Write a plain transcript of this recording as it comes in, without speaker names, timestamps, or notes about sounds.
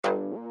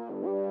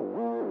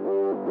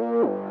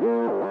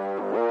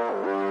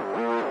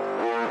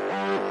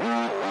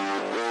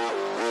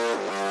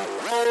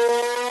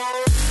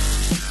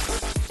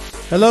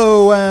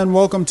Hello and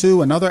welcome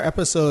to another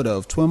episode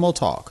of TWIML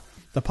Talk,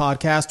 the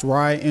podcast where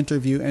I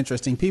interview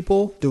interesting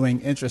people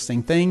doing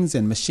interesting things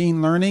in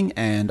machine learning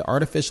and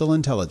artificial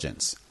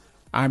intelligence.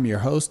 I'm your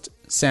host,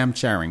 Sam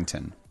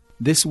Charrington.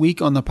 This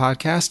week on the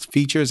podcast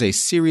features a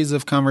series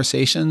of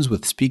conversations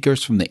with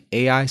speakers from the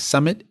AI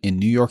Summit in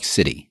New York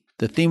City.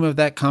 The theme of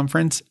that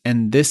conference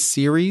and this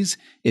series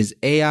is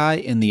AI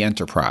in the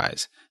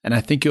enterprise, and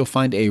I think you'll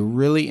find a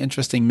really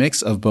interesting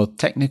mix of both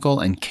technical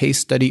and case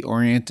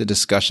study-oriented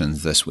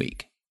discussions this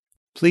week.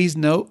 Please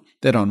note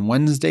that on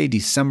Wednesday,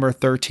 December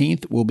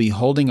 13th, we'll be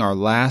holding our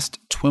last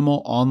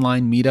TWIML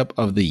online meetup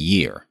of the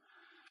year.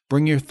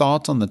 Bring your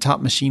thoughts on the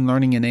top machine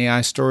learning and AI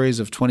stories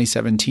of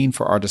 2017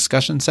 for our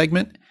discussion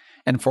segment,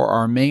 and for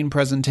our main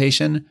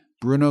presentation,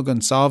 Bruno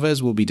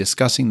Gonçalves will be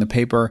discussing the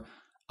paper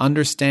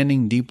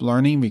Understanding Deep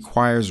Learning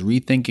Requires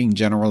Rethinking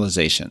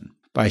Generalization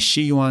by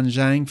Shiyuan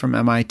Zhang from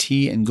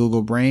MIT and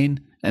Google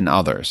Brain, and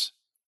others.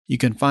 You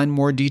can find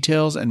more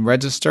details and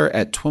register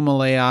at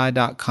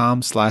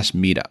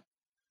twimlai.com/meetup.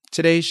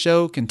 Today's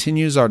show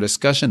continues our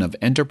discussion of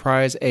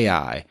enterprise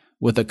AI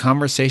with a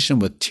conversation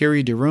with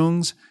Thierry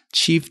Derungs,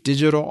 Chief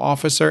Digital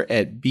Officer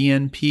at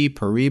BNP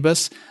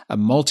Paribas, a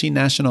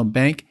multinational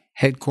bank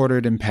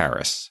headquartered in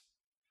Paris.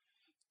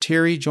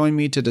 Thierry joined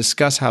me to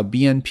discuss how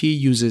BNP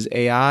uses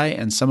AI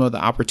and some of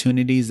the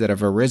opportunities that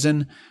have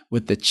arisen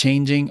with the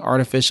changing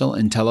artificial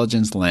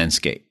intelligence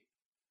landscape.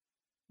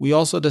 We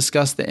also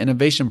discussed the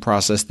innovation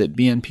process that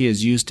BNP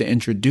has used to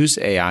introduce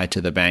AI to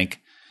the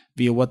bank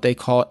via what they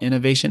call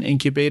innovation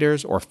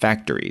incubators or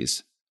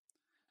factories.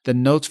 The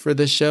notes for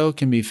this show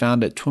can be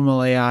found at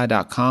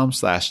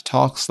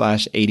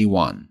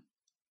twimlai.com/talk/81.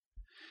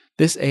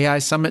 This AI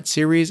Summit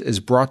series is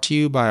brought to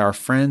you by our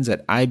friends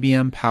at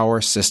IBM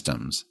Power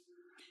Systems.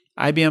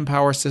 IBM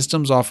Power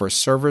Systems offers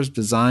servers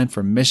designed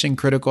for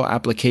mission-critical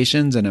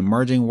applications and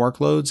emerging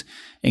workloads,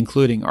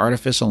 including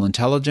artificial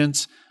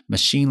intelligence,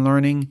 machine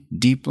learning,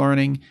 deep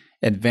learning,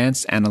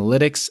 advanced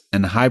analytics,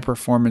 and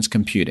high-performance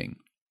computing.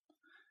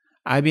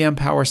 IBM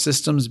Power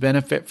Systems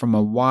benefit from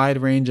a wide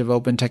range of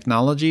open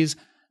technologies,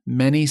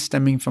 many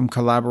stemming from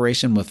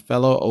collaboration with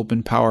fellow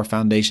Open Power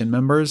Foundation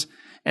members,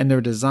 and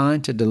they're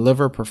designed to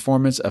deliver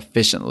performance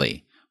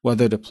efficiently,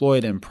 whether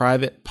deployed in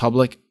private,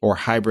 public, or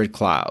hybrid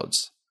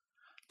clouds.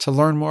 To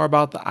learn more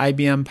about the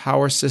IBM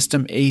Power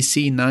System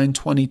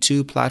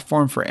AC922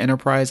 platform for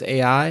enterprise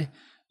AI,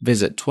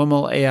 visit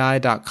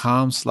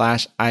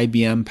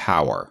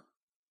twimlai.com/IBMPower.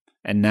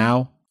 And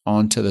now,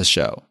 on to the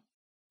show.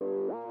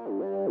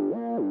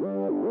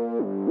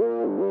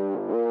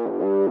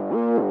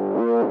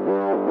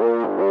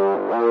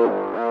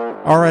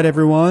 All right,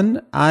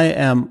 everyone. I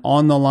am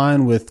on the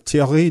line with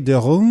Thierry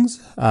Derungs.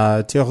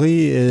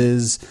 Thierry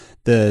is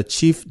the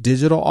Chief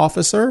Digital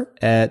Officer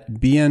at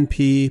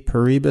BNP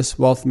Paribas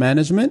Wealth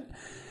Management.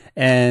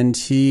 And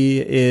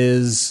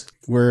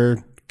we're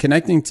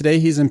connecting today.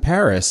 He's in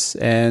Paris.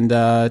 And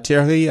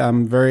Thierry,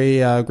 I'm very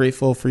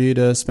grateful for you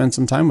to spend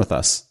some time with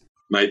us.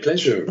 My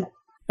pleasure.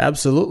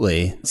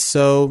 Absolutely.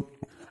 So,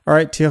 all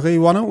right, Thierry,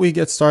 why don't we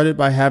get started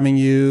by having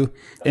you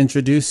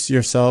introduce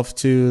yourself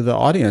to the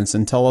audience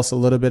and tell us a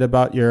little bit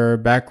about your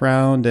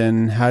background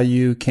and how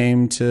you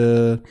came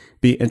to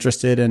be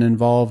interested and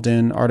involved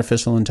in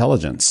artificial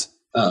intelligence.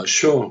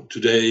 Sure.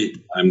 Today,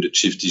 I'm the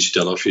Chief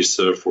Digital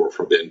Officer for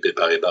BNP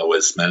Paribas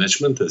Wealth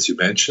Management, as you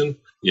mentioned.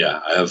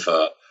 Yeah, I have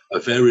a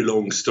very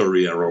long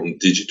story around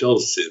digital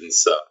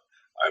since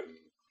I'm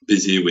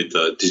busy with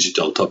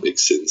digital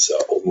topics since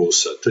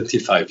almost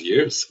 25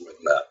 years when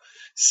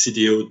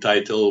CDO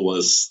title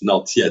was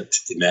not yet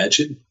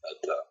imagined, but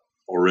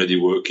already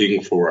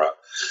working for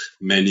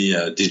many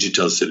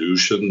digital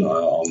solutions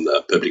on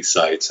the public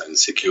sites and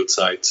secured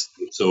sites.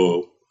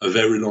 So a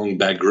very long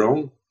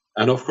background.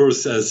 And of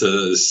course, as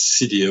a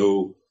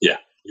CDO,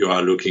 you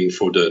are looking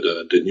for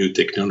the new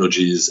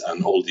technologies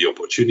and all the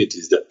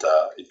opportunities that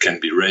it can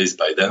be raised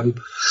by them.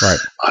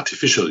 Right.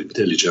 Artificial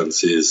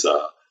intelligence is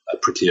a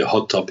pretty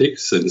hot topic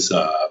since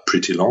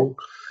pretty long.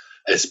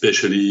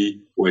 Especially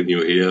when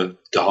you hear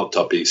the hot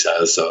topics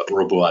as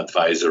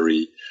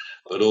robo-advisory,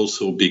 but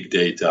also big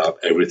data,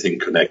 everything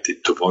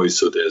connected to voice.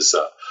 So there's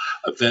a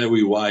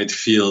very wide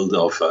field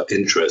of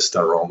interest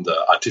around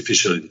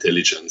artificial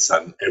intelligence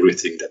and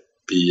everything that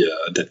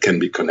can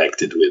be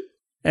connected with.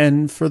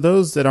 And for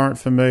those that aren't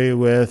familiar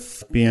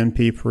with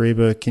BNP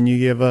Paribas, can you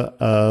give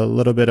a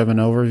little bit of an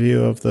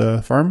overview of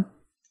the firm?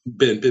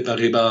 BNP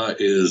Paribas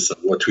is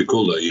what we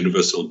call a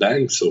universal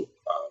bank. So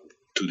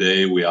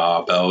today, we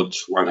are about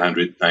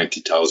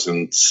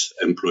 190,000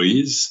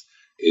 employees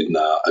in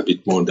a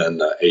bit more than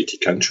 80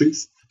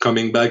 countries.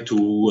 Coming back to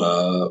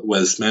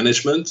wealth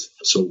management,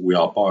 so we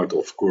are part,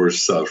 of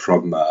course,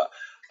 from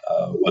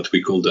what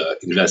we call the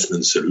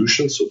investment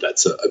solution. So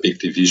that's a big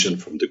division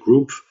from the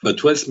group.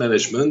 But wealth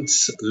management,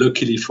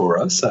 luckily for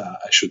us,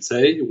 I should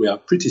say, we are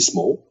pretty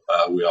small.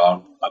 We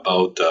are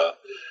about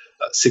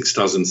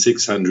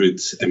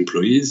 6,600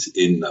 employees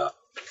in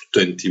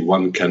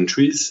 21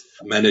 countries,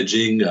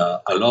 managing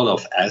a lot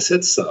of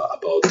assets,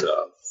 about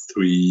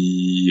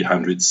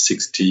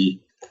 360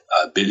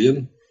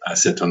 billion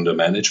asset under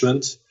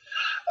management.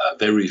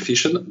 very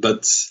efficient.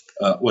 But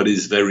what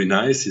is very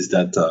nice is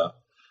that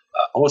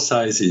our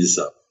size is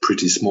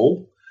pretty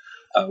small,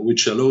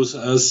 which allows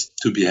us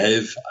to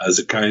behave as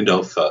a kind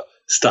of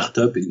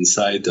startup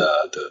inside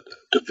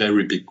the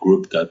very big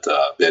group that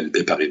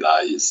BNP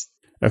Paribas is.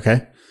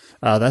 Okay.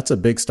 That's a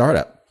big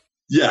startup.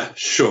 Yeah,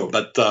 sure.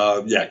 But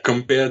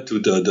compared to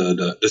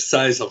the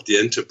size of the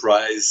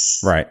enterprise.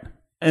 Right.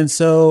 And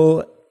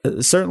so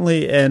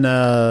certainly in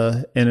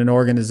an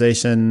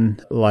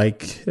organization like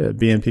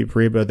BNP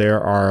Paribas,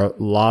 there are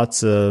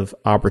lots of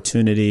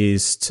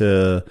opportunities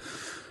to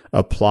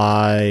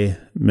apply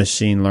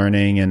machine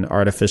learning and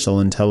artificial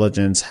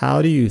intelligence.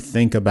 How do you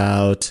think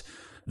about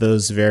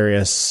those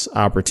various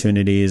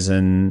opportunities,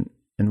 and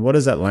what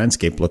does that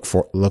landscape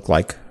look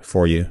like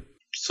for you?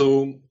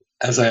 So,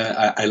 as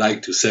I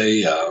like to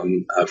say,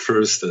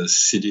 first,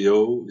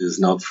 CDO is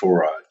not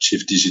for a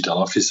chief digital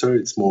officer;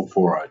 it's more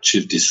for a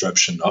chief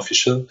disruption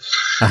officer.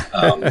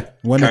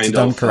 When it's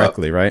done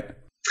correctly, right?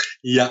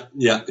 Yeah.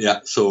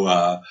 So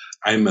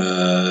I'm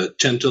a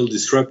gentle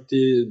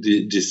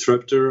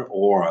disruptor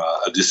or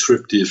a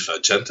disruptive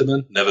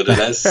gentleman.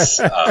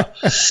 Nevertheless,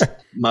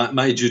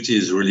 my duty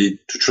is really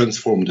to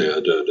transform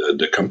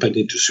the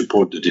company to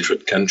support the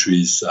different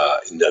countries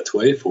in that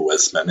way for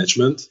wealth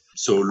management.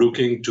 So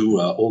looking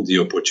to all the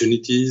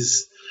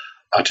opportunities,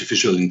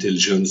 artificial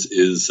intelligence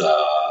is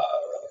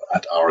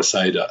at our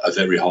side a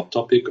very hot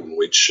topic on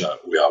which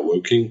we are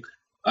working.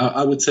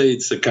 I would say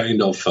it's a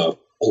kind of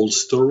old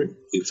story,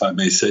 if I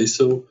may say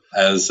so,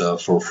 as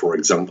for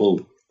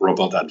example,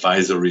 robot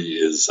advisory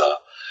is a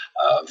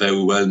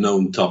very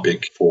well-known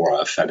topic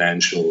for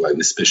financial and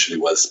especially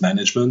wealth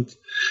management.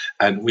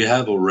 And we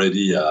have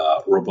already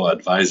robot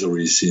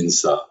advisory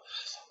since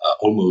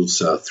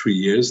almost 3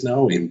 years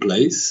now in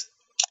place.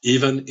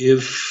 Even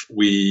if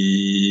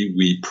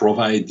we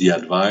provide the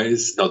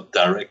advice not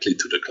directly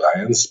to the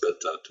clients, but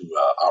to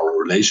our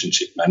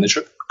relationship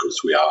manager,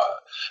 because we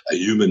are a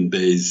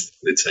human-based,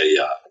 let's say,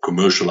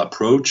 commercial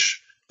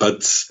approach.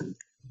 But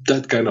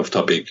that kind of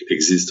topic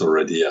exists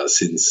already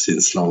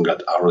since long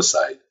at our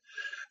side.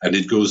 And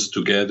it goes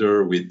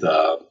together with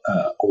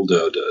all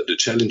the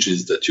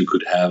challenges that you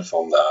could have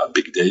on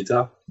big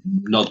data,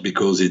 not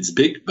because it's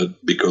big,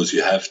 but because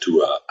you have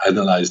to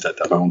analyze that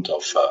amount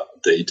of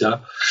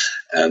data.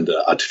 And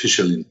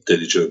artificial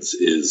intelligence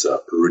is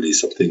really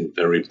something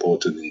very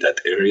important in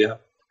that area.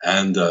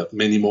 And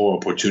many more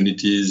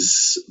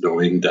opportunities,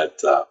 knowing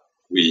that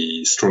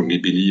we strongly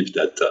believe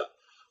that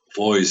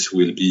voice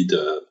will be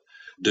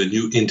the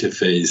new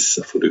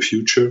interface for the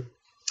future.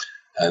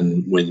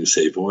 And when you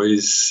say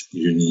voice,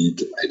 you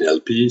need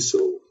NLP,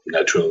 so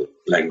natural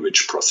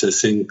language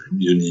processing.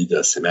 You need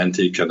a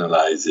semantic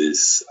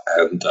analysis,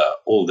 and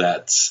all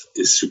that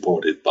is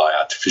supported by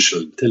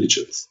artificial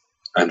intelligence.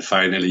 And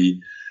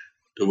finally,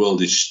 the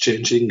world is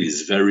changing,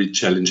 is very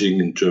challenging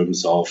in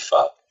terms of,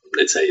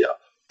 let's say,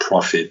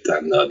 profit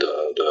and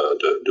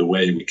the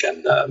way we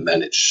can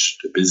manage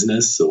the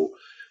business. So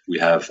we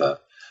have a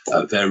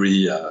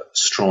very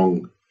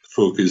strong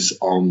focus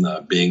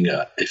on being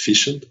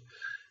efficient.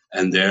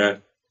 And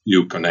there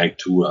you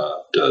connect to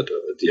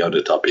the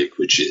other topic,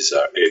 which is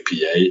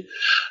APA,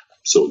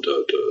 so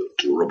the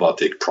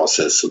robotic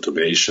process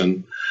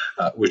automation,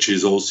 which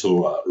is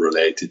also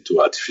related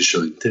to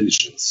artificial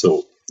intelligence.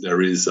 So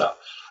there is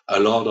a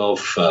lot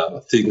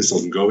of things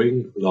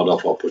ongoing, a lot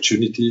of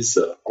opportunities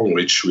on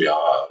which we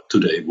are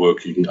today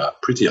working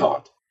pretty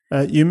hard.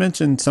 You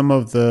mentioned some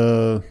of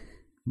the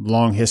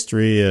long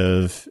history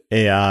of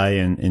AI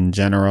in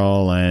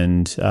general,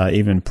 and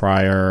even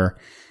prior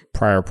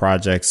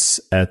projects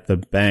at the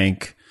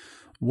bank.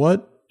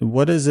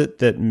 What is it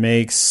that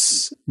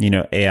makes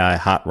AI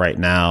hot right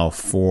now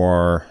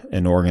for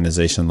an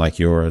organization like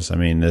yours? I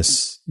mean,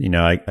 this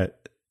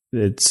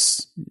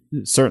it's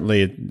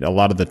certainly a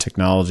lot of the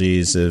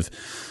technologies have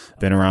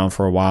been around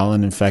for a while,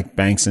 and in fact,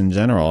 banks in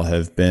general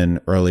have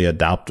been early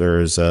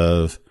adopters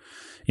of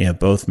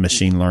both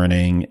machine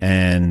learning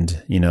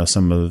and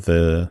some of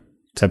the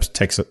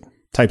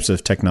types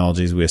of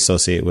technologies we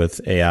associate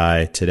with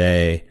AI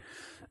today.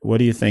 What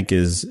do you think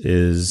is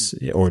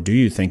or do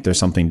you think there's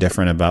something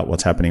different about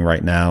what's happening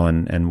right now,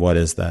 and what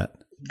is that?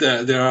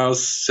 There are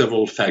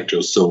several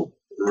factors. So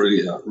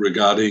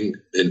regarding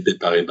BNP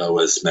Paribas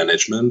Wealth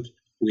Management,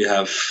 we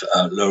have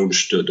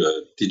launched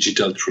the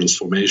digital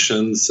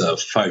transformations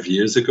 5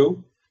 years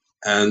ago.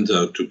 And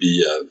to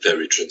be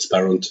very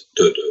transparent,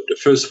 the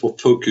first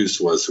focus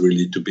was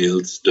really to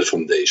build the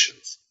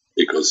foundations.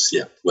 Because,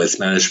 wealth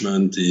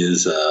management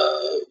is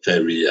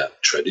very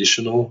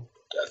traditional.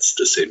 That's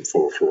the same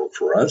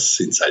for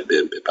us inside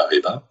BNP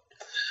Paribas,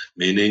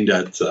 meaning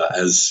that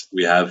as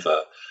we have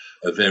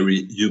a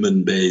very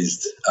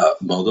human-based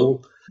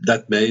model,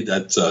 that made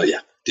that,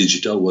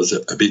 digital was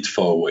a bit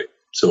far away.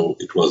 So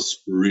it was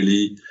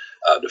really,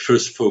 the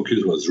first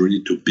focus was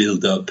really to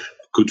build up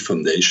good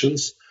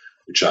foundations,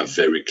 which are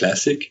very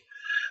classic.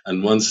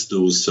 And once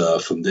those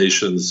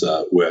foundations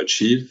were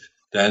achieved,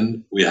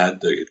 then we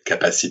had the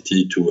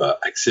capacity to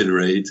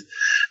accelerate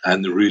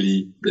and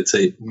really, let's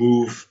say,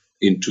 move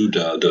into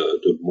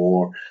the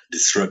more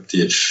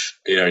disruptive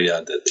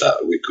area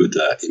that we could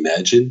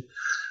imagine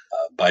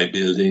by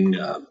building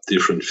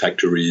different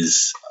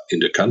factories in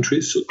the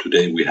country. So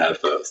today we have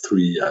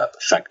 3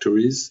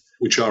 factories,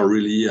 which are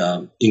really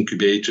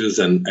incubators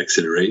and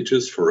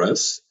accelerators for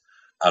us,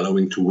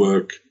 allowing to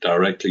work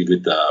directly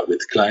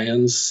with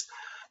clients,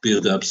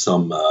 build up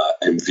some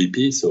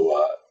MVP,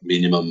 so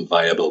minimum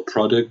viable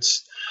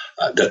products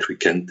that we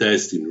can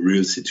test in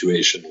real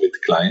situation with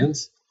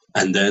clients.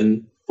 And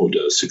then for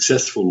the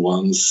successful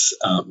ones,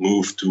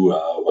 move to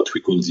what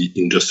we call the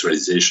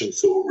industrialization.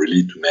 So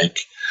really to make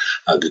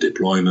the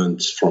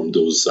deployment from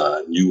those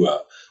new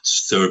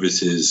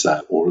services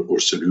or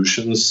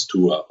solutions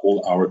to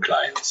all our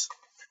clients.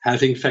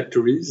 Having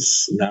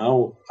factories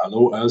now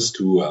allow us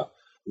to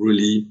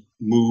really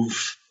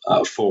move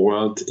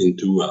forward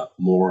into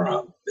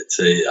more, let's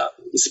say,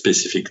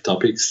 specific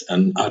topics,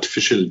 and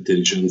artificial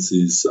intelligence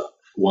is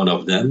one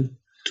of them.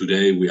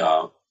 Today, we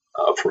are,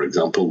 for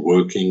example,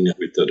 working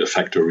with the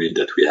factory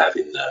that we have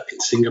in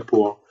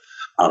Singapore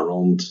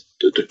around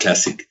the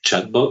classic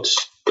chatbots,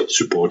 but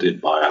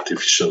supported by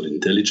artificial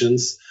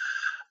intelligence,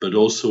 but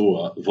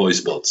also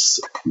voice bots,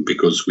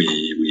 because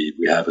we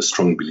have a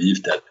strong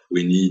belief that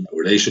we need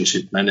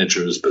relationship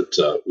managers, but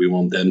we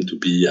want them to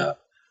be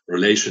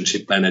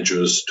relationship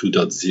managers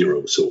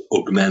 2.0, so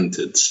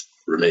augmented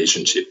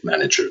relationship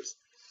managers.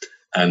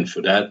 And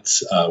for that,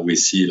 we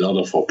see a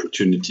lot of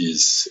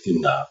opportunities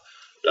in the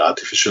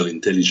artificial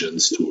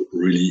intelligence to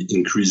really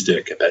increase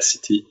their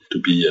capacity to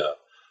be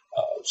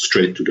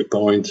straight to the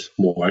point,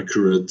 more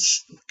accurate,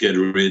 get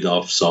rid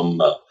of some,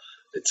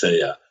 let's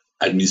say,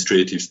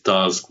 administrative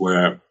tasks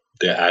where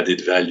their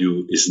added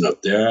value is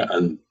not there,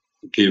 and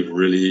give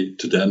really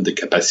to them the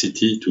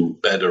capacity to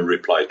better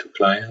reply to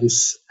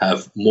clients,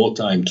 have more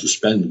time to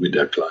spend with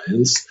their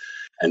clients,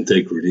 and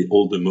take really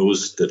all the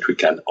most that we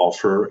can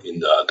offer in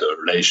the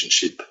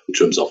relationship in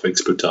terms of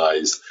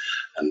expertise,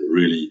 and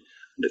really,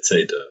 let's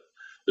say,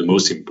 the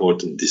most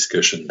important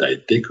discussion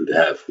that they could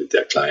have with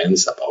their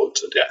clients about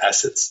their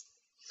assets.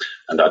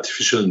 And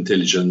artificial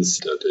intelligence,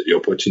 the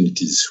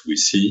opportunities we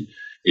see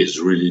is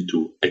really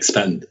to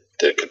expand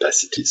their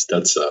capacities.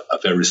 That's a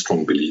very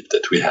strong belief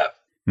that we have.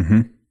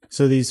 Mm-hmm.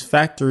 So these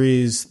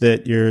factories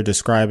that you're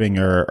describing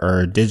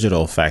are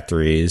digital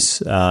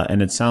factories,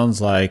 and it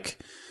sounds like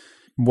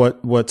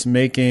sounds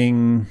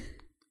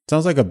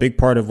like a big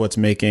part of what's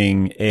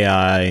making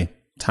AI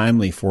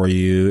timely for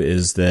you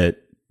is that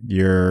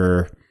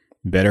you're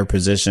better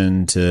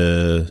positioned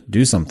to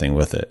do something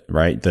with it,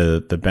 right?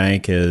 The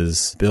bank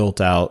has built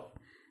out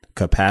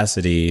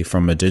capacity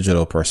from a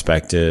digital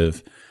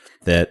perspective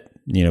that,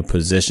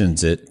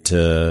 positions it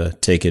to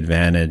take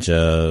advantage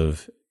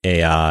of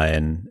AI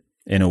and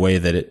in a way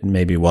that it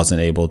maybe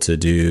wasn't able to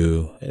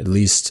do, at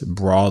least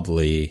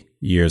broadly,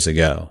 years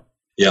ago.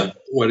 Yeah,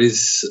 what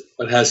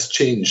has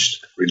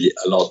changed really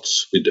a lot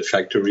with the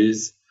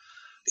factories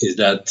is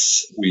that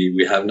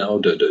we have now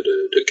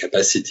the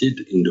capacity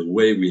in the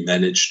way we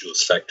manage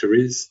those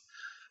factories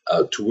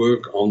to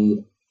work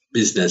on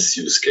business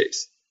use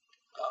case.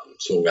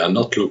 So we are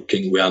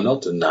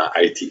not an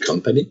IT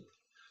company.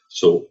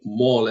 So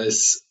more or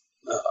less,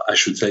 I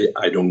should say,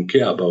 I don't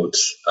care about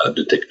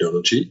the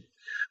technology.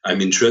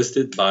 I'm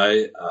interested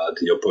by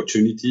the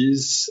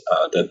opportunities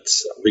that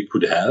we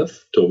could have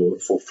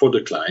for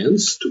the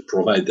clients to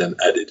provide them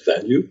added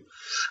value.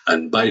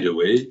 And by the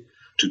way,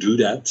 to do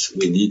that,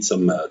 we need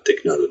some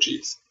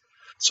technologies.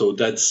 So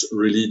that's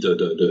really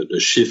the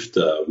shift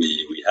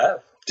we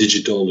have.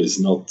 Digital is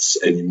not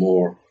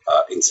anymore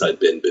inside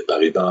BNP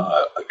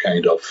Paribas a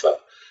kind of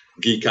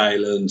geek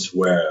island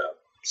where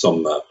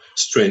some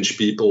strange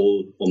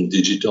people on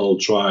digital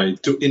try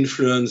to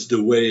influence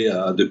the way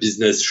the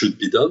business should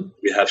be done.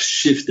 We have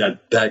shifted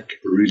that back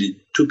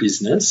really to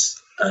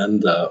business.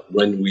 And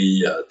when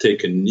we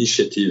take an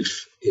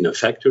initiative in a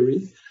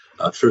factory,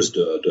 first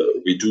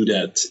we do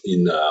that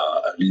in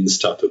a lean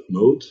startup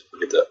mode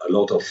with a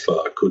lot of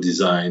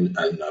co-design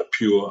and a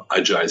pure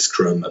agile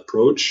scrum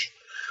approach.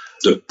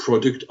 The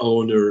product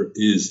owner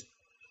is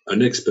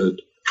an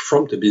expert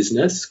from the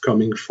business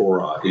coming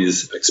for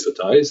his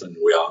expertise, and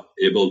we are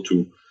able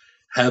to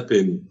help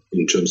him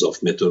in terms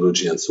of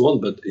methodology and so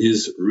on, but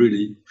he's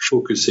really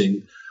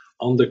focusing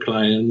on the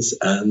clients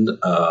and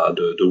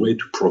the way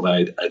to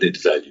provide added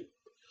value.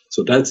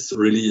 So that's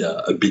really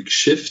a big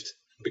shift,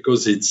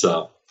 because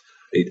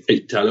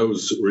it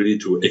allows really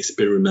to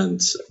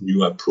experiment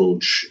new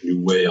approach, new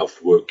way of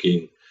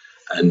working,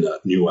 and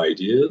new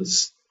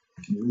ideas,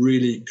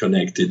 really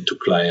connected to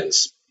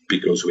clients,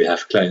 because we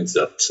have clients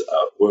that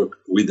work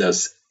with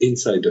us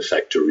inside the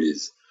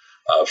factories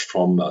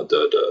from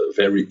the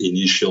very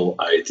initial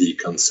idea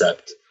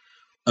concept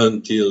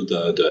until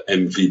the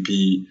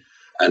MVP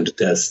and the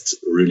test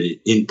really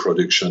in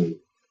production,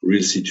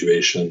 real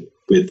situation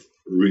with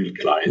real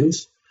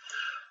clients.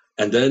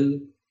 And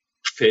then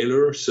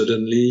failure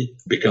suddenly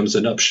becomes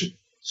an option.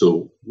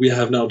 So we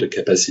have now the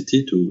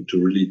capacity to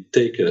really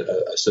take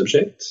a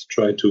subject,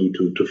 try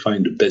to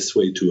find the best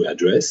way to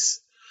address,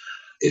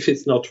 if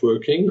it's not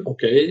working,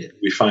 okay,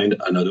 we find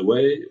another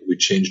way. We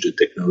change the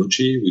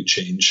technology. We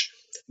change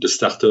the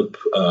startup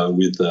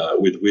with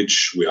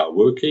which we are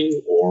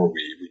working, or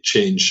we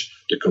change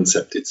the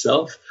concept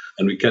itself,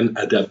 and we can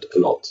adapt a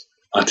lot.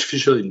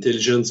 Artificial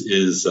intelligence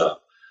is,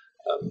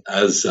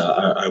 as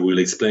I will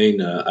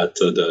explain at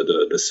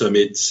the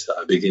summit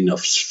beginning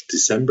of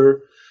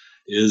December,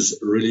 is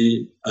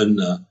really an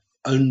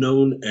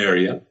unknown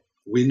area.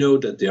 We know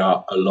that there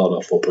are a lot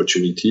of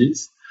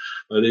opportunities,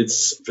 but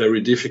it's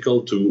very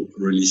difficult to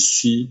really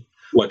see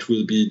what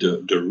will be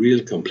the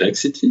real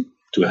complexity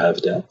to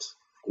have that.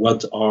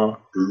 What are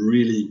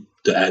really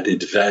the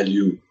added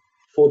value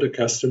for the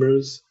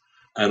customers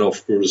and,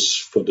 of course,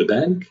 for the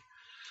bank.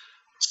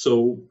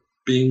 So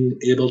being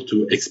able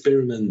to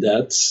experiment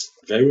that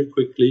very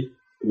quickly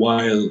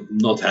while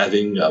not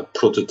having a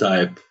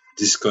prototype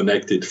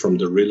disconnected from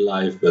the real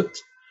life, but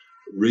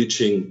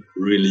reaching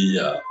really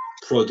a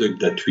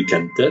product that we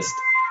can test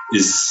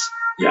is,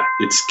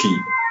 it's key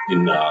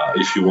in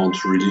if you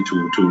want really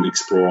to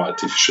explore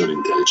artificial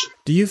intelligence.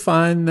 Do you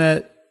find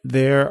that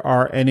there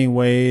are any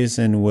ways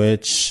in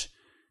which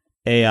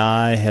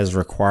AI has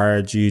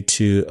required you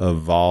to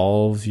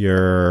evolve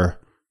your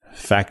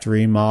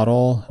factory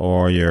model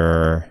or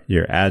your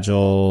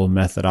agile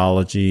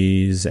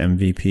methodologies,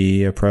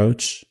 MVP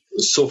approach?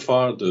 So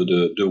far,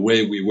 the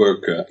way we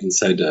work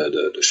inside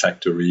the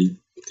factory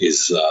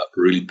is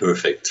really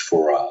perfect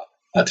for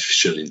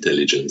artificial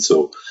intelligence.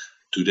 So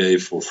today,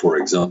 for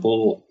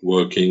example,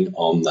 working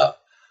on the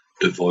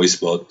voice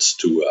bot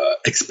to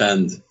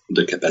expand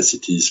the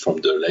capacities from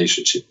the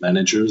relationship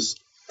managers.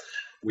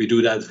 We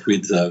do that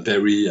with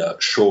very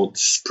short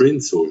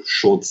sprints or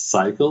short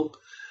cycle,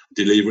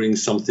 delivering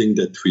something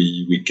that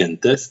we can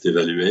test,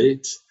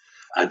 evaluate,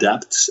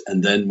 adapt,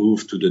 and then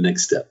move to the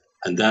next step.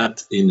 And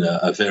that in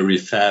a very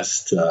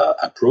fast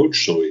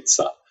approach. So it's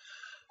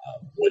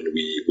when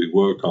we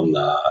work on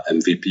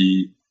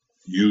MVP,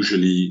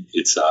 usually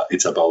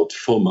it's about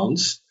 4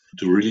 months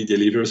to really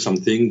deliver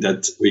something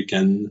that we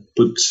can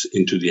put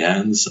into the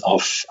hands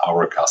of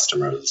our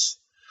customers.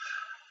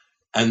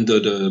 And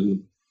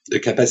the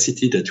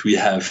capacity that we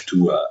have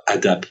to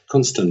adapt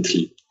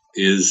constantly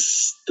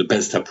is the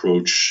best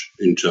approach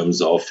in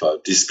terms of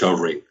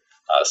discovering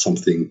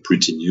something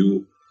pretty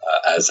new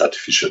as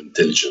artificial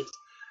intelligence,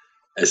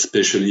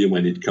 especially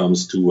when it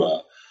comes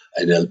to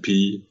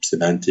NLP,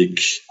 semantic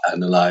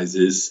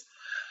analysis,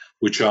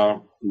 which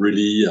are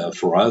really,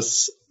 for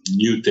us,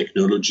 new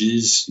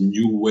technologies,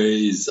 new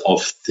ways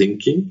of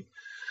thinking.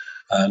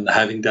 And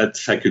having that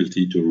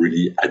faculty to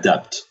really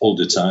adapt all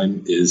the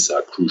time is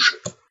crucial.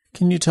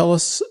 Can you tell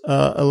us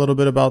a little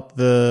bit about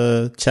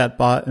the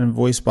chatbot and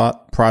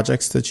voicebot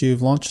projects that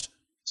you've launched?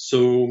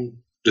 So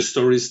the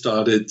story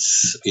started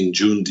in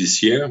June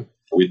this year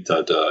with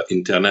the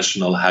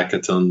International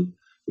Hackathon,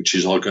 which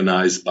is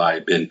organized by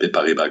BNP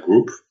Paribas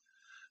Group,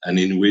 and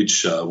in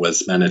which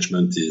wealth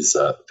management is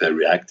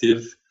very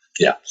active.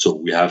 So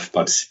we have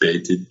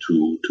participated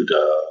to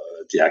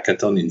the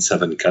hackathon in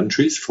 7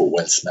 countries for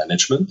wealth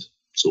management.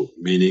 So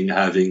meaning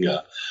having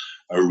a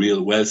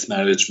real wealth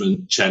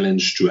management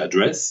challenge to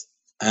address.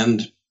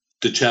 And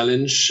the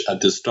challenge at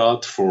the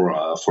start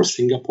for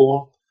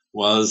Singapore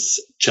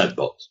was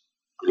chatbot,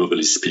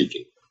 globally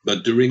speaking.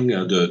 But during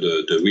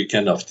the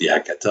weekend of the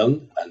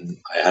hackathon, and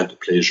I had the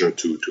pleasure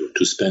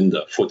to spend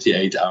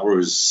 48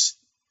 hours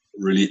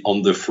really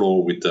on the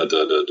floor with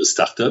the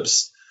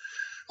startups,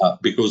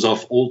 because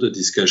of all the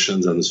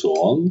discussions and so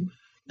on,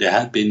 there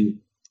had been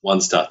one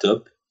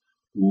startup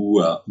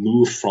who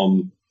moved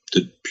from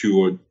the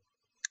pure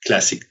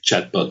classic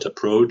chatbot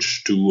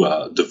approach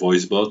to the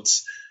voice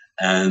bots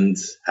and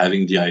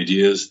having the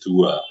ideas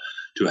to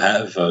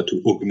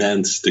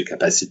augment the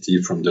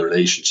capacity from the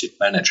relationship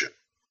manager.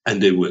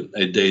 And they won.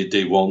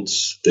 They won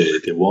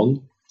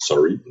the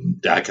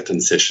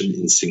hackathon session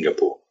in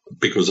Singapore.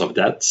 Because of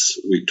that,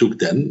 we took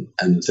them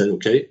and said,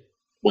 okay,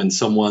 when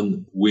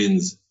someone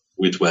wins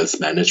with wealth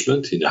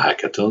management in a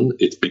hackathon,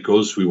 it's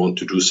because we want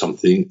to do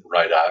something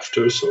right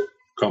after. So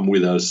come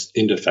with us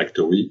in the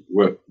factory,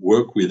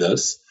 work with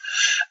us,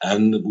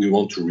 and we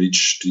want to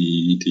reach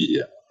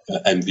the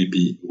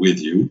MVP with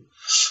you.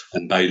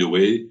 And by the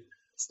way,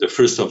 the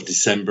 1st of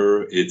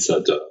December, it's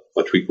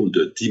what we call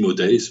the demo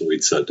day. So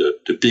it's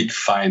the big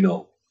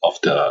final of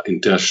the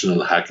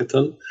International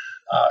Hackathon.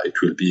 It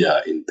will be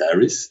in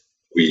Paris.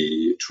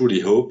 We truly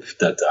hope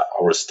that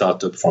our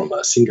startup from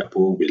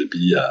Singapore will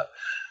be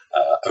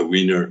a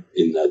winner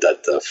in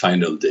that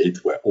final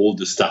date where all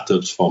the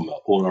startups from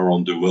all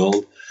around the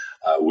world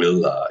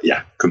will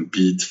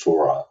compete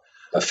for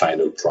a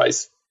final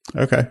prize.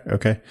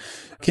 Okay.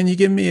 Can you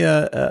give me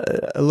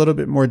a little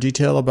bit more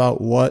detail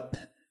about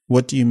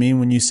what do you mean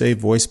when you say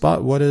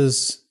voicebot? What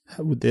is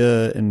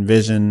the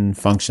envision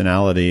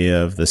functionality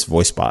of this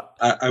voicebot?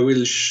 I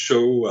will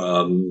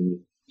show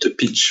the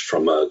pitch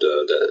from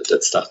that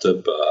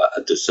startup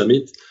at the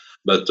summit.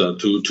 But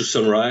to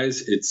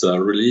summarize, it's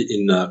really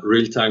in a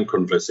real-time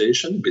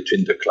conversation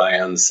between the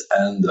clients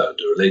and the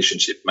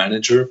relationship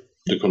manager.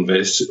 The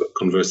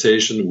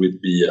conversation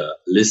would be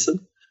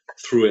listened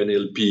Through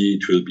NLP,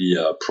 it will be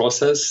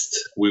processed.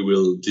 We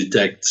will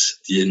detect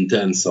the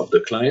intents of the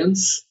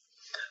clients,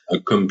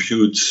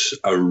 compute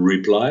a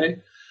reply,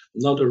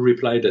 not a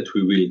reply that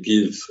we will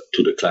give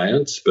to the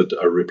client, but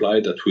a reply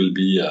that will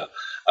be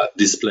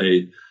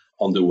displayed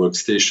on the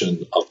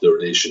workstation of the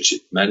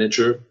relationship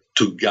manager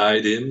to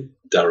guide him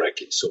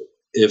directly. So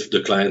if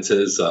the client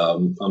says,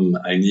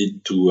 I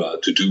need to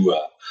do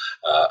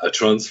a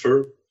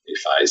transfer,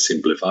 if I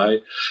simplify,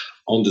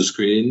 on the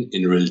screen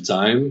in real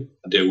time,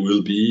 there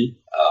will be,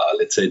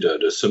 let's say,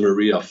 the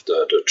summary of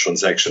the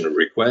transaction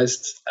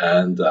request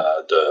and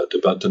the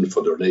button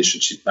for the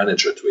relationship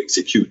manager to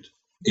execute.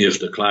 If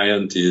the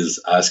client is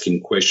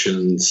asking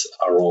questions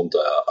around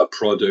a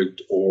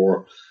product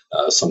or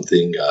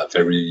something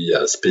very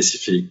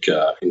specific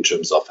in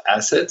terms of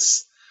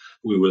assets,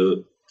 we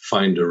will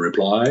find a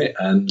reply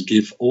and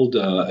give all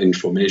the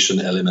information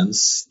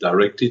elements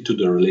directly to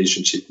the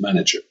relationship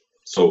manager.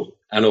 So,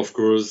 and of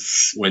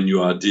course, when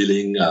you are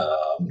dealing,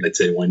 let's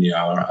say when you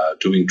are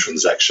doing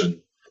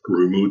transaction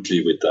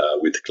remotely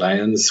with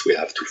clients, we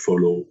have to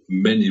follow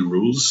many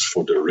rules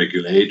for the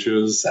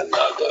regulators and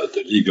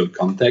the legal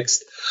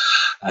context.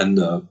 And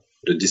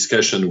the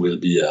discussion will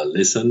be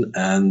listened,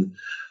 and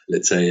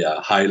let's say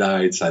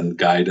highlights and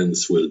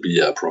guidance will be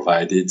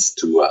provided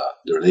to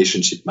the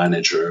relationship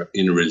manager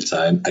in real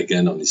time,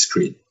 again on the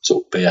screen.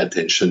 So pay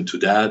attention to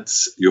that.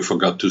 You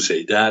forgot to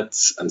say that,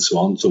 and so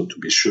on. So to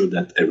be sure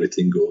that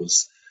everything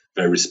goes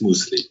very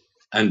smoothly,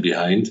 and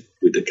behind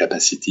with the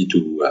capacity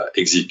to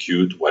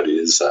execute what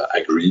is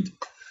agreed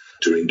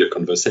during the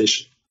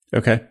conversation.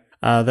 Okay.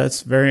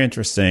 That's very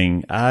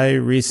interesting. I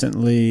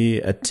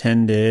recently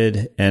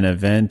attended an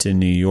event in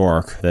New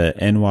York, the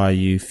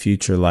NYU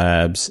Future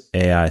Labs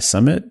AI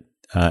Summit.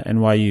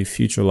 NYU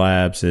Future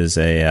Labs is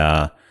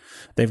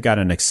they've got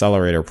an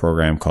accelerator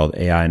program called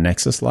AI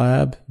Nexus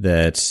Lab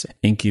that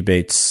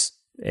incubates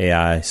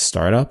AI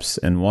startups.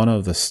 And one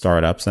of the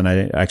startups, and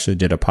I actually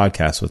did a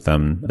podcast with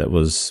them that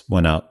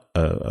went out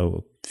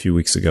a few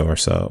weeks ago or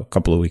so, a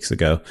couple of weeks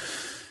ago,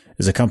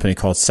 is a company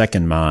called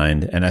Second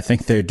Mind. And I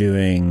think they're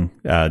doing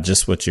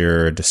just what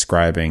you're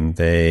describing.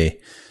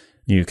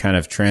 You kind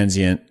of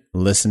transient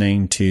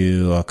listening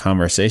to a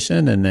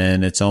conversation, and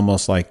then it's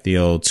almost like the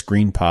old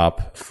screen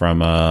pop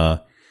from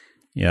a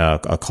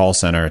call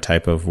center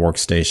type of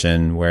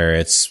workstation, where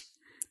it's,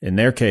 in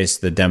their case,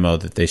 the demo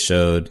that they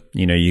showed,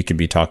 you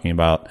could talk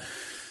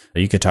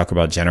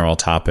about general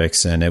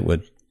topics and it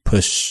would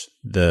push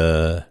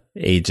the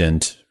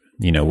agent,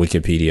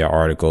 Wikipedia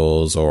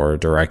articles or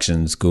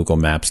directions, Google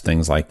Maps,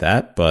 things like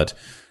that. But,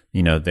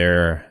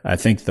 I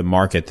think the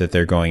market that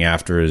they're going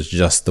after is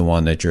just the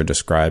one that you're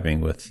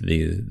describing with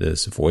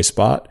this voice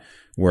bot,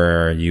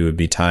 where you would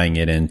be tying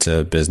it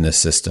into business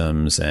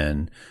systems.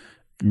 And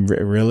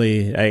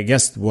really, I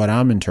guess what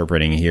I'm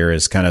interpreting here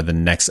is kind of the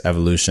next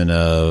evolution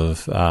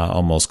of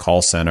almost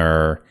call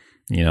center,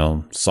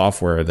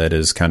 software that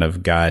is kind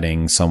of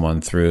guiding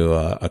someone through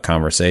a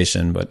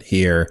conversation. But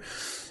here,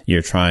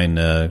 you're trying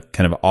to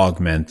kind of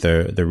augment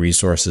the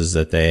resources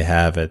that they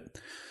have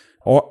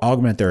or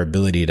augment their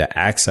ability to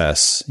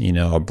access,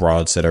 a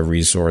broad set of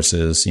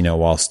resources,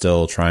 while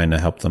still trying to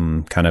help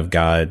them kind of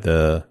guide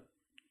the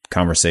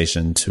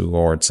conversation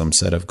toward some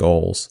set of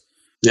goals.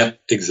 Yeah,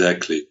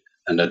 exactly.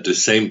 And at the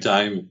same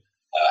time,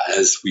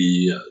 as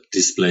we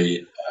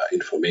display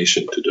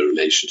information to the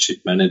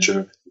relationship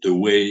manager, the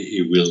way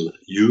he will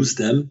use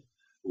them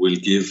will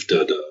give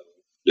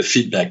the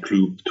feedback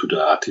loop to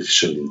the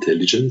artificial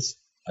intelligence.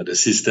 The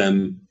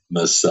system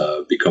must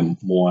become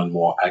more and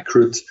more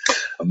accurate,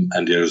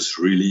 and there's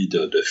really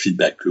the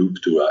feedback loop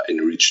to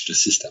enrich the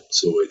system.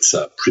 So it's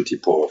pretty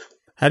powerful.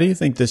 How do you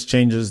think this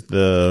changes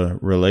the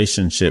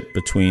relationship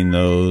between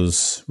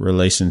those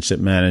relationship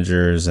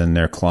managers and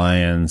their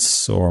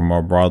clients, or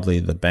more broadly,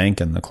 the bank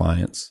and the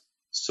clients?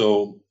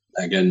 So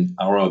again,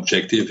 our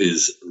objective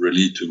is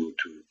really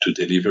to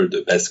deliver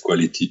the best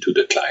quality to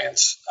the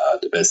clients,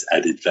 the best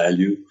added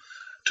value,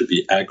 to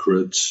be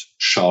accurate,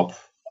 sharp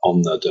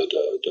on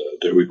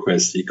the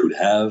request he could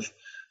have,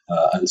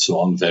 and so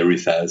on, very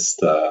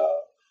fast.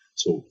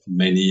 So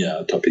many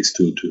topics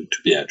to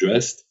be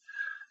addressed.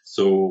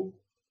 So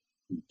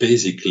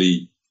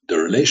basically, the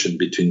relation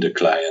between the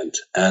client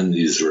and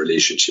his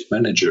relationship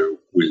manager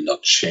will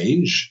not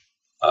change.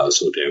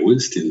 So they will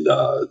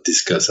still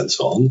discuss and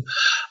so on.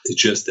 It's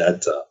just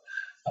that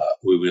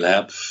we will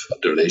help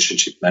the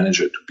relationship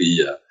manager to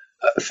be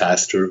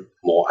faster,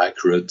 more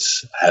accurate,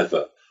 have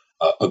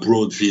a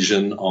broad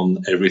vision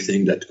on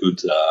everything that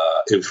could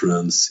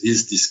influence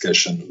his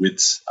discussion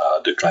with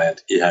the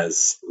client he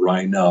has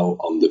right now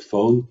on the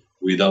phone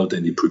without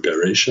any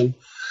preparation.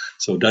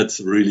 So that's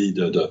really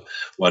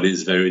what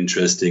is very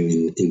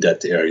interesting in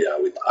that area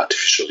with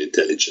artificial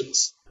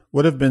intelligence.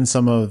 What have been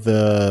some of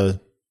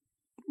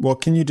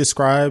can you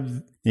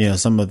describe,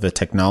 some of the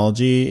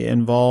technology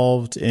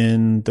involved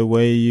in the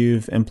way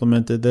you've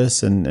implemented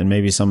this, and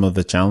maybe some of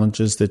the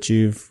challenges that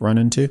you've run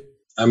into?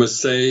 I must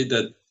say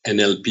that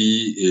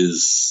NLP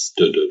is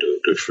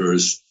the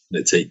first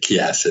let's say, key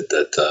asset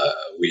that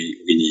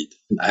we need.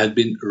 I had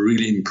been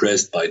really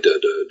impressed by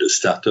the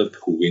startup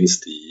who wins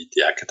the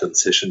hackathon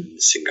session in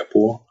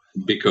Singapore,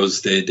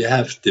 because they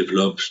have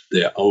developed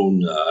their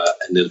own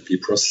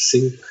NLP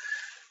processing.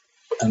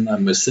 And I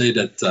must say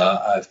that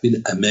I've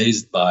been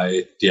amazed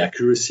by the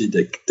accuracy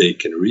that they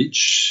can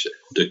reach,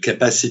 the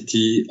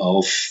capacity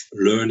of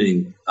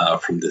learning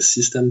from the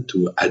system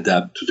to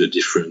adapt to the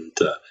different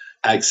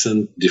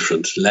accent,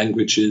 different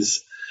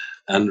languages,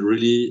 and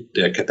really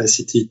their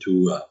capacity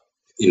to,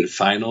 in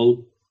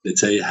final,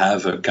 let's say,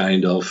 have a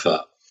kind of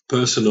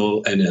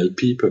personal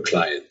NLP per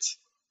client.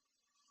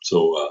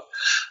 So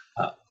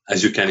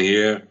as you can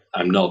hear,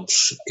 I'm not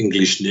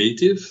English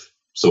native.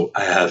 So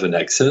I have an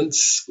accent,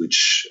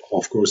 which,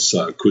 of course,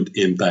 could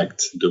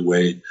impact the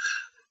way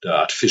the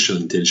artificial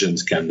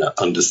intelligence can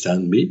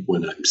understand me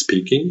when I'm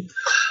speaking.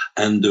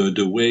 And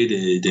the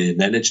way they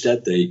manage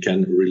that, they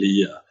can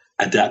really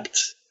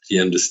adapt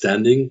the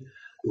understanding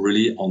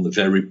really on a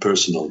very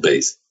personal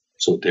base.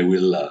 So they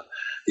will,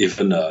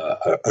 even a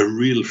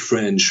real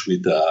French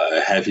with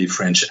a heavy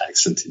French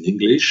accent in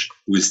English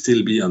will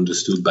still be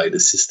understood by the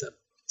system.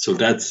 So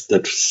that's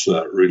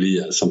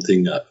really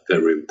something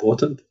very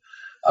important.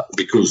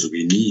 Because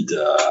we need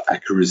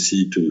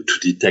accuracy to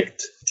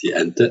detect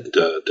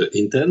the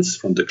intents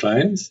from the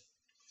clients,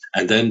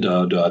 and then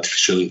the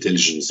artificial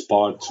intelligence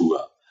part to,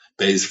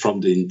 based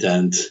from the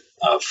intent,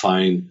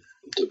 find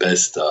the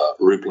best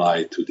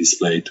reply to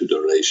display to the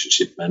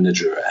relationship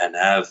manager, and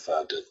have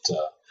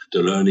the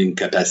learning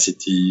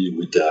capacity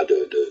with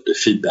the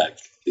feedback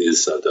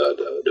is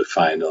the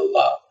final,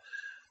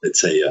 let's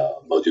say,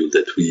 module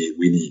that we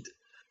need.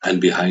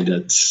 And behind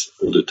that,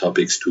 all the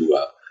topics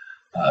to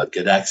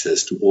get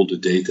access to all the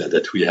data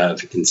that we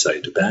have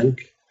inside the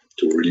bank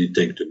to really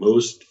take the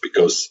most,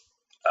 because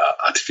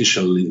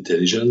artificial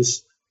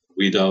intelligence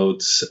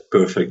without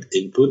perfect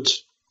input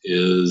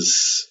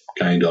is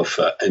kind of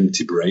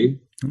empty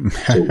brain.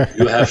 So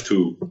you have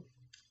to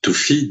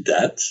feed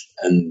that,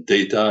 and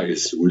data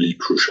is really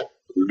crucial.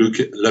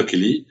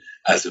 Luckily,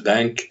 as a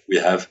bank, we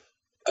have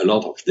a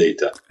lot of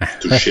data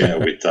to share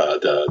with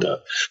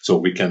so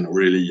we can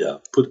really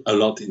put a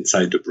lot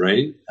inside the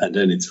brain, and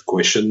then it's a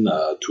question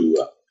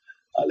to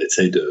let's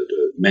say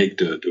make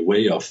the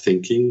way of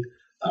thinking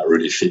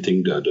really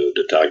fitting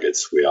the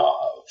targets we are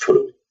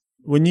following.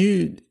 When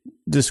you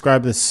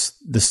describe the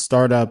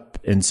startup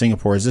in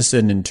Singapore, is this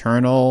an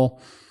internal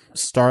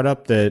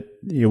startup that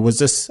was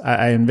this?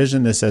 I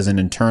envision this as an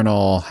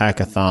internal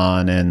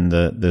hackathon, and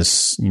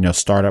this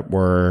startup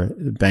were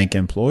bank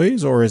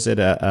employees, or is it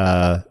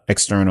a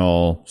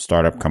external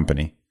startup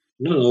company?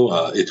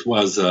 No, it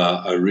was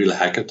a real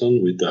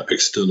hackathon with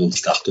external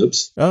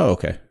startups. Oh,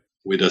 okay.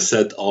 With a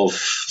set of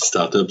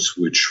startups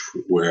which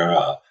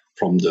were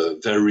from the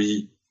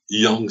very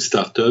young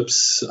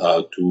startups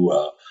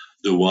to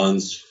the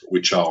ones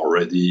which are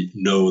already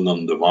known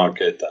on the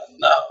market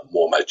and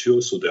more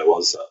mature. So there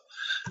was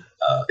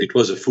it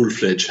was a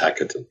full-fledged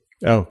hackathon.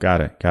 Oh,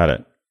 got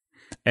it.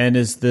 And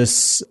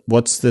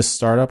what's this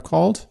startup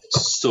called?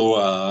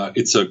 So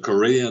it's a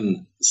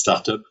Korean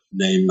startup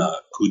named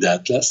CUDA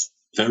Atlas.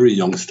 Very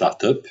young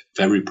startup,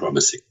 very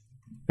promising.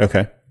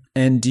 Okay.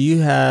 And do you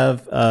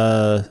have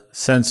a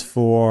sense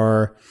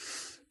for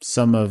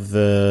some of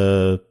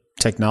the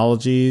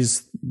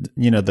technologies,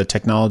 the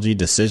technology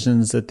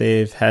decisions that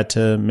they've had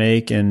to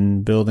make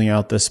in building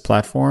out this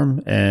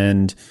platform?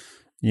 And,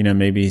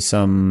 maybe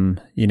some,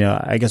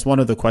 I guess one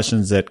of the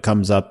questions that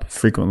comes up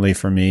frequently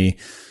for me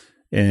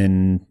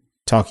in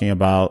talking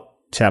about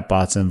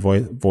chatbots and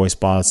voice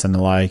bots and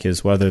the like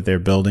is whether they're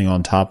building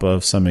on top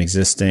of some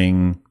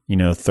existing,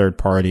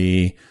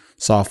 third-party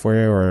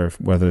software, or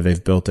whether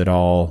they've built it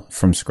all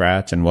from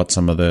scratch, and what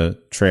some of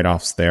the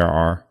trade-offs there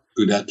are.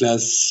 CUDA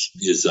Atlas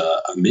is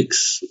a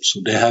mix.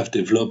 So they have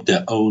developed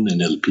their own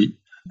NLP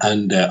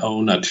and their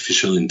own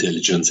artificial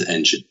intelligence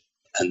engine.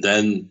 And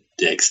then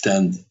they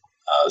extend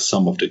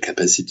some of the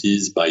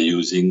capacities by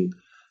using,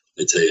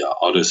 let's say,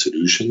 other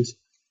solutions.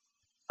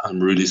 I'm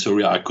really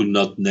sorry, I could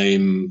not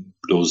name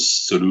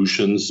those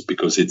solutions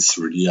because it's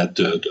really at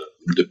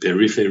the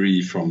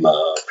periphery from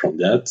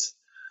that.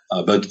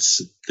 But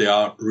they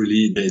are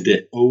really,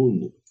 they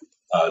own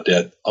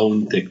their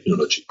own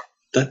technology.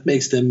 That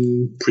makes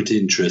them pretty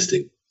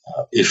interesting.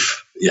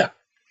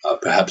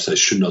 Perhaps I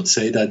should not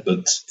say that,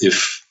 but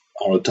if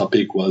our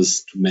topic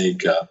was to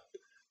make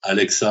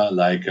Alexa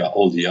like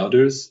all the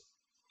others,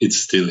 it's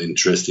still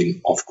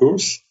interesting, of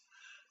course.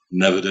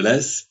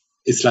 Nevertheless,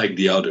 it's like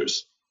the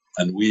others.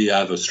 And we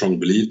have a strong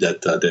belief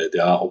that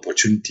there are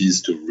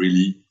opportunities to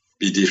really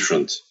be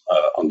different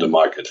on the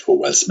market for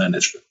wealth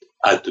management.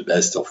 At the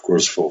best, of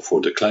course, for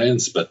the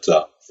clients, but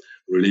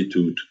really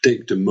to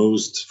take the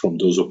most from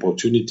those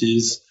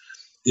opportunities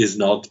is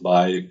not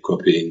by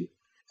copying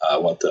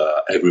what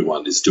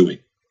everyone is doing,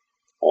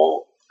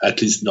 or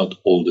at least not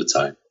all the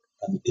time.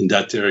 And in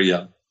that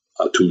area,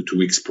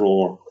 to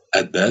explore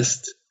at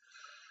best,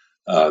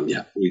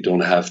 we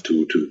don't have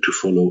to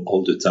follow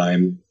all the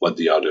time what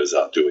the others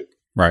are doing.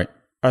 Right.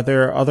 Are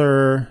there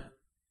other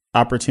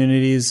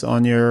opportunities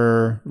on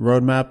your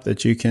roadmap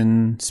that you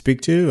can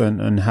speak to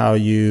and how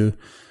you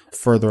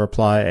further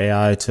apply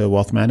AI to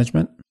wealth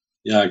management?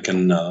 Yeah, I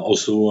can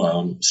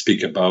also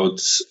speak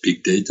about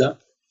big data.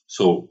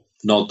 So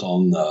not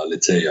on,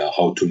 let's say,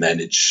 how to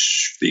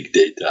manage big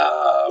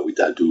data with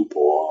Hadoop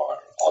or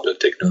other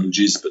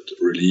technologies, but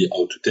really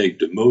how to take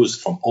the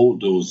most from all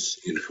those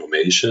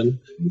information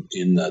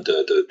in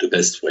the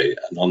best way.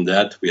 And on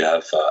that, we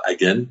have,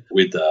 again,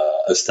 with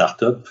a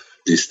startup,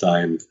 this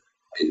time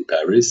in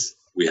Paris,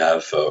 we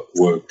have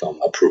worked on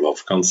a proof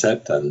of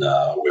concept, and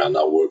we are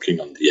now working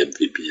on the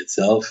MVP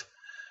itself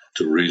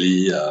to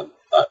really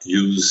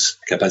use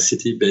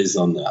capacity based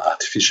on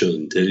artificial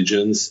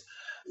intelligence,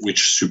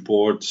 which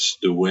supports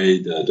the way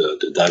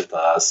the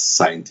data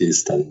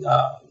scientists and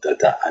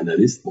data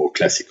analysts, more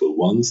classical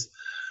ones,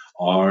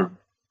 are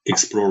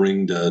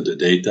exploring the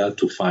data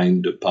to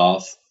find the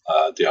path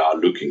they are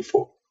looking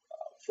for.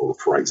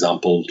 For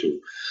example,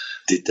 to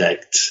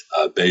detect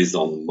based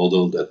on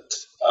model that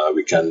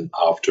we can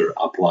after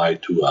apply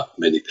to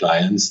many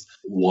clients,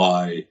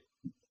 why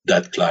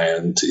that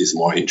client is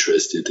more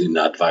interested in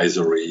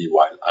advisory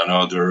while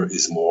another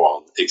is more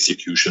on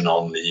execution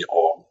only,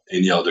 or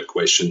any other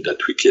question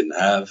that we can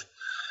have,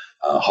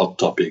 hot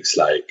topics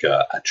like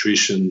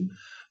attrition,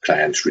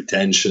 client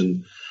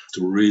retention,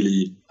 to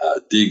really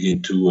dig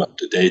into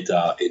the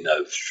data in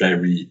a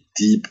very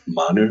deep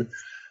manner.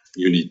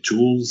 You need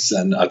tools,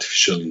 and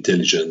artificial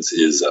intelligence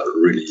is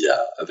really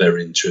a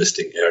very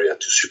interesting area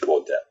to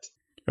support that.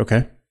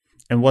 Okay.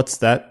 And what's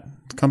that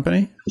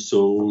company?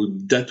 So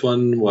that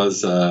one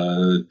was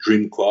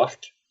DreamQuark.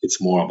 It's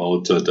more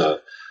about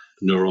the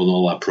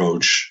neuronal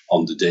approach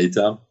on the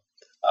data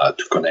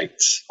to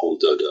connect all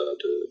the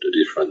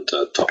different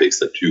topics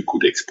that you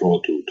could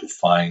explore to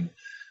find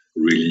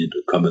really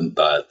the common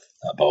path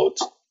about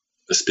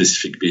a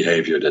specific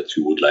behavior that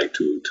you would like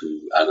to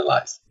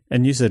analyze.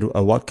 And you said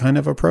what kind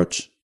of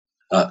approach?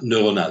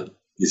 Neuronal.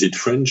 Is it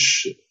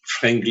French?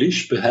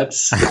 Franglish,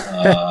 perhaps?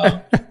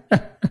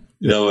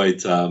 No,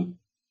 it's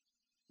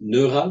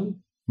neural.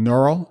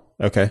 Neural?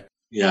 Okay.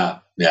 Yeah.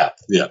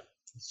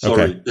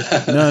 Sorry.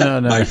 Okay.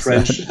 No. My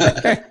French.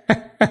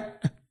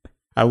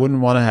 I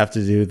wouldn't want to have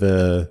to do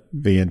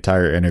the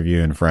entire interview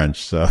in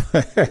French. So,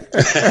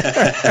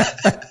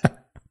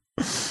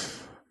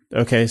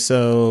 okay.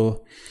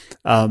 So,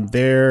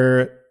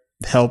 they're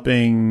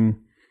helping.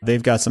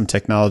 They've got some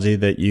technology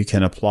that you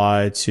can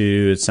apply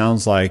to. It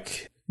sounds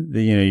like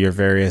your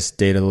various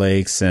data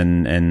lakes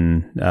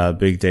and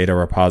big data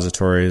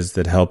repositories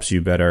that helps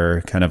you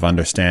better kind of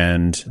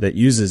understand. That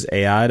uses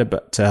AI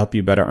to help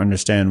you better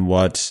understand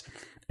what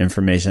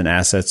information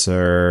assets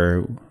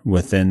are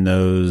within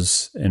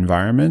those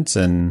environments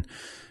and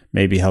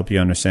maybe help you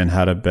understand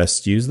how to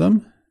best use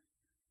them.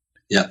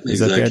 Yeah, Is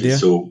that the idea?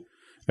 So,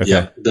 okay.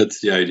 Yeah,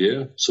 that's the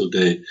idea. So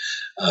they,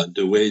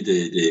 the way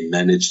they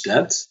manage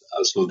that,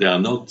 so they are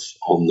not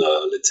on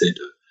let's say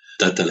the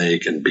data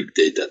lake and big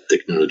data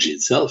technology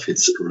itself.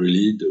 It's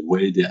really the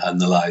way they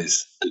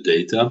analyze the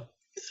data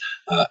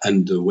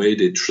and the way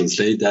they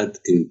translate that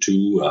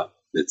into,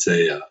 let's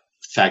say,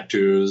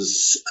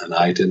 factors and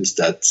items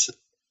that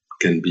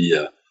can be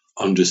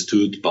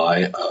understood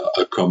by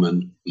a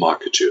common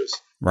marketers.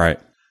 Right.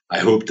 I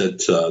hope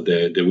that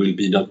there will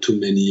be not too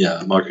many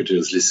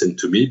marketers listen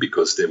to me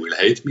because they will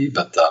hate me.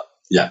 But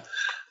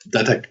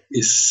data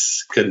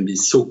can be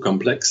so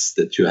complex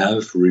that you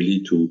have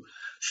really to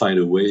find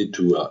a way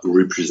to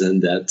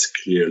represent that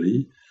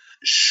clearly,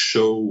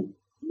 show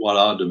what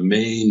are the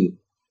main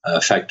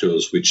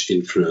factors which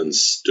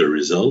influence the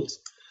result.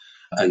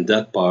 And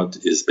that part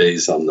is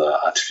based on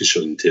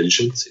artificial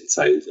intelligence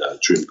inside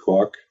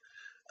DreamQuark.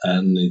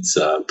 And it's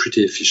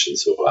pretty efficient.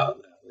 So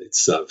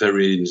it's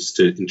very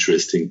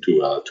interesting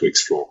to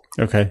explore.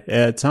 Okay.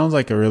 It sounds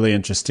like a really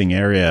interesting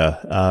area.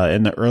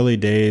 In the early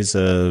days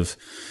of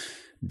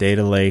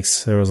data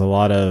lakes, there was a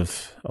lot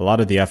of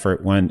the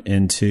effort went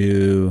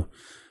into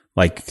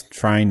like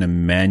trying to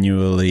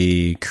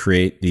manually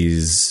create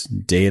these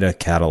data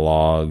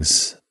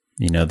catalogs,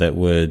 that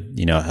would,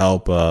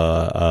 help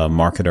a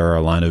marketer or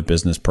a line of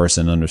business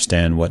person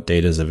understand what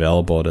data is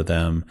available to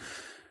them.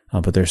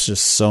 But there's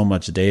just so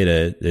much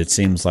data. It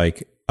seems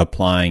like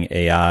applying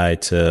AI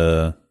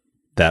to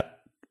that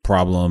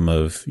problem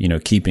of,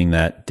 keeping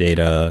that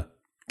data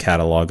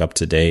catalog up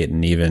to date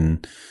and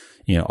even,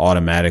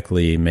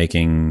 automatically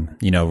making,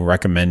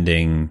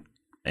 recommending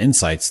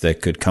insights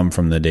that could come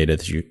from the data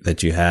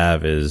that you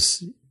have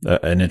is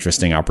an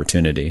interesting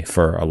opportunity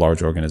for a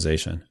large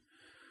organization.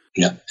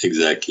 Yeah,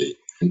 exactly.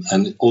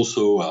 And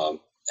also,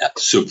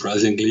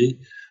 surprisingly,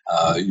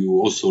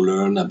 you also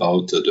learn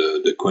about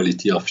the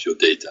quality of your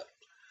data.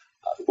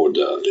 For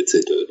let's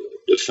say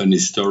the funny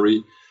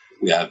story,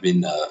 we have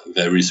been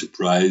very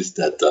surprised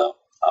that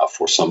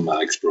for some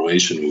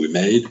exploration we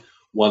made,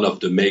 one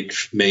of the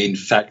main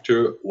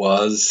factor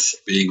was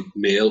being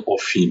male or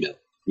female,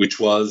 which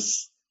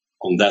was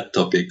on that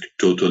topic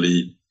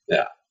totally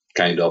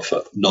kind of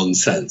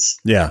nonsense.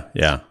 Yeah.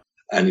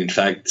 And in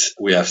fact,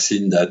 we have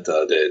seen that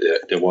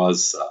there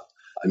was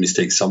a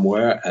mistake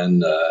somewhere.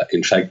 And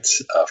in fact,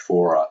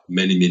 for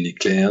many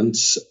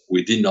clients,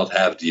 we did not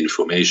have the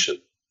information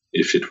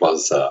if it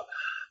was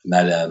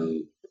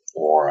Madam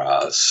or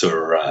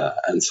Sir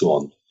and so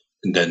on.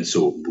 And then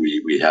so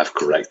we have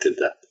corrected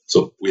that.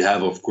 So we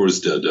have, of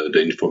course, the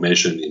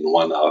information in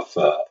one of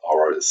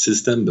our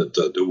system, but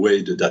the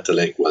way the data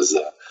lake was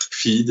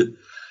feed,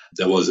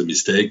 there was a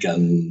mistake,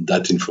 and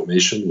that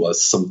information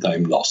was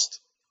sometime lost.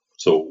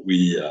 So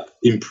we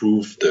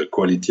improved the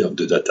quality of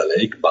the data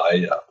lake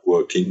by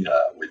working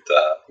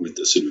with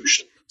the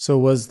solution. So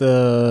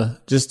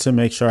just to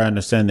make sure I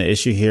understand the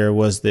issue here,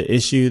 was the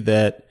issue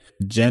that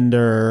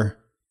gender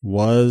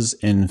was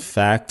in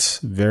fact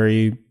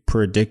very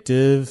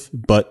predictive,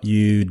 but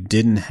you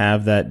didn't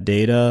have that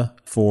data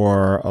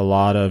for a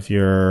lot of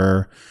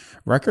your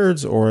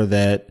records, or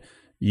that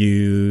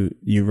you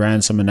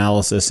ran some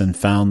analysis and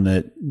found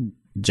that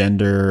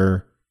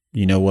gender,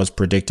 was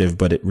predictive,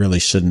 but it really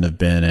shouldn't have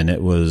been, and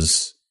it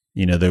was,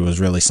 there was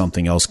really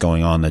something else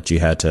going on that you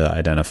had to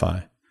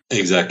identify?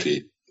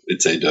 Exactly.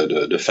 Let's say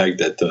the fact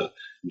that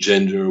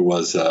gender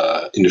was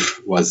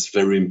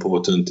very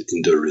important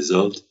in the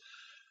result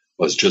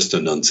was just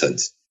a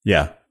nonsense.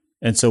 Yeah.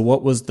 And so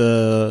what was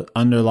the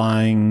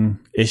underlying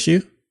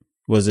issue?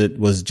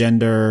 Was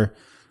gender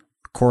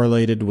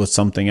correlated with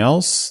something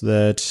else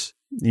that,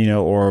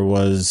 or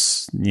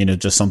was,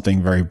 just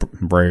something very,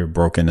 very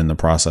broken in the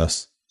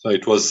process? So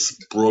it was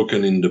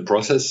broken in the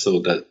process.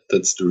 So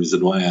that's the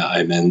reason why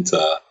I meant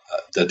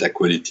data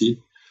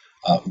quality.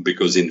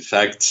 Because in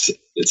fact,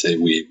 let's say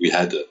we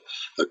had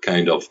a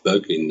kind of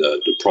bug in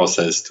the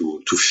process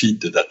to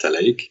feed the data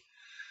lake,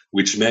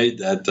 which made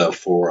that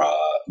for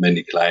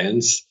many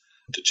clients,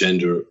 the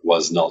gender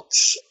was not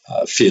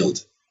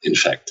filled, in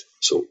fact.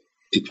 So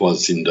it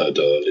was in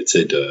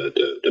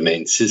the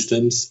main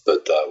systems,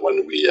 but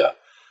when we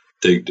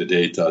take the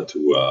data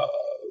to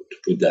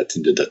put that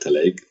in the data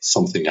lake,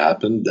 something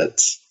happened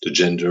that the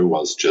gender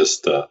was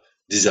just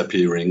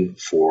disappearing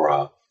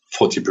for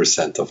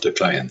 40% of the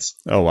clients.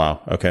 Oh,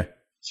 wow. Okay.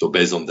 So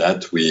based on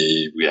that,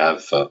 we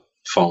have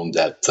found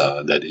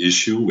that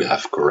issue. We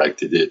have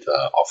corrected it,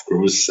 of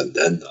course, and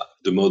then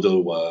the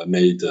model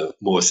made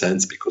more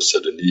sense because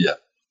suddenly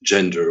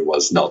gender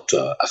was not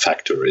a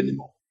factor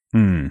anymore.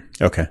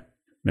 Okay.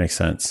 Makes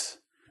sense.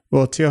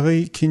 Well,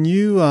 Thierry, can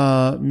you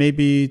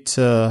maybe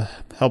to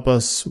help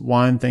us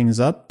wind things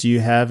up, do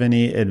you have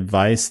any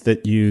advice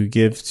that you'd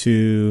give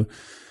to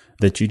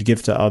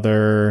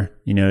other,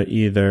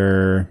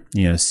 either,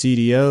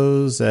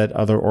 CDOs at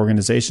other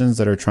organizations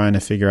that are trying to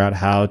figure out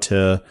how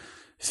to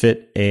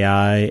fit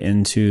AI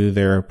into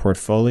their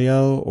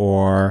portfolio,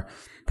 or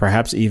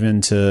perhaps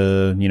even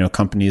to,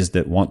 companies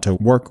that want to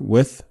work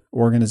with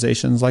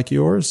organizations like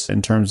yours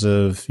in terms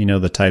of,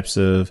 the types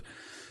of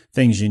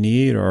things you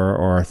need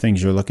or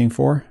things you're looking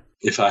for?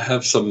 If I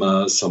have some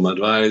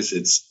advice,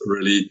 it's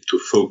really to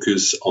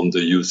focus on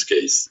the use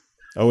case.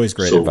 Always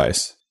great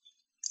advice.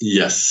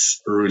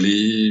 Yes,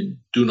 really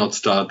do not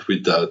start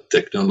with the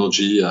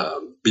technology.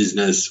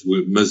 Business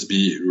must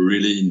be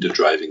really in the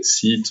driving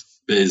seat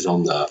based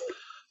on a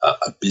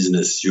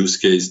business use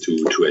case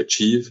to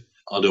achieve.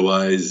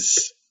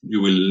 Otherwise,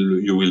 you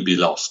will be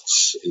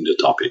lost in the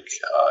topic.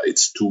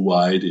 It's too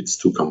wide, it's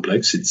too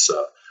complex, it's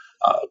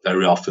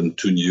very often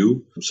too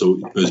new. So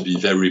it must be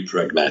very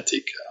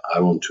pragmatic. I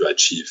want to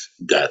achieve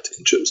that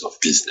in terms of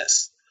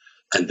business.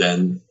 And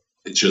then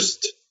it's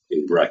just,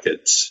 in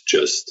brackets,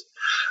 just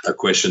a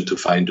question to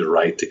find the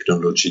right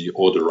technology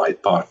or the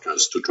right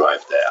partners to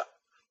drive there.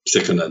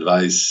 Second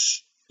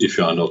advice, if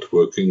you are not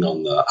working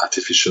on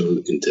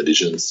artificial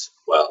intelligence,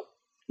 well,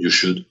 you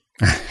should.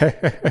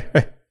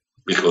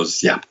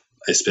 Because,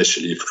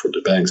 especially for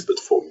the banks, but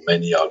for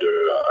many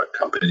other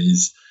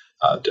companies,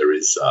 there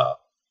is a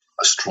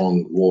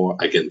strong war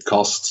against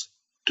cost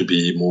to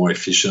be more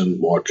efficient,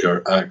 more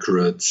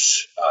accurate,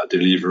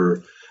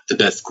 deliver the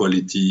best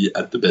quality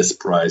at the best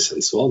price,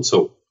 and so on.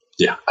 So,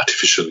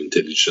 artificial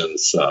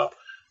intelligence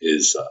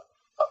is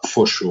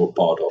for sure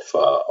part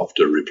of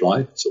the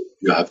reply. So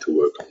you have to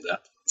work on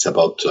that. It's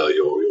about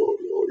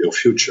your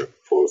future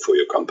for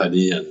your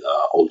company and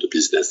all the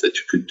business that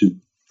you could do,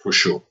 for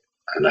sure.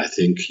 And I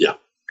think,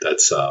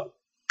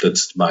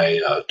 that's my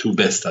two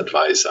best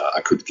advice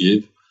I could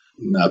give.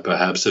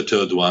 Perhaps a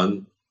third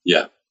one,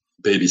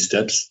 baby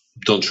steps.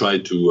 Don't try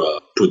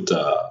to put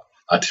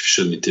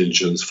artificial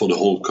intelligence for the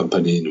whole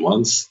company in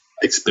once.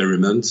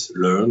 Experiment,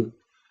 learn,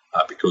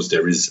 because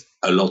there is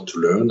a lot to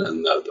learn,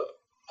 and the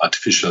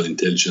artificial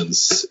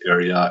intelligence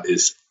area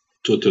is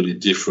totally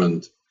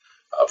different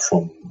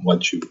from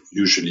what you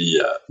usually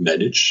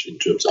manage in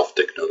terms of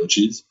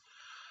technologies.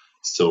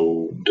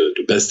 So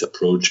the best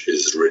approach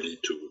is really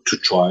to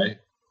try,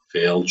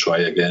 fail, try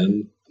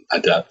again,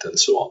 adapt, and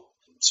so on.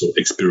 So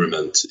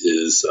experiment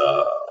is,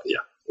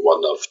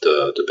 one of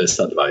the best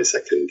advice I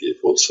can give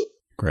also.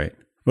 Great.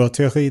 Well,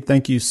 Thierry,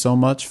 thank you so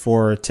much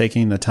for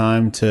taking the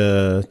time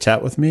to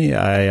chat with me.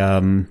 I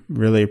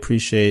really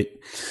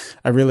appreciate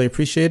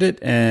it.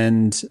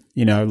 And,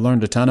 I've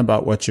learned a ton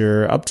about what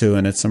you're up to,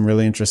 and it's some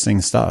really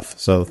interesting stuff.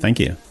 So thank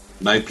you.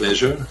 My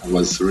pleasure. I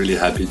was really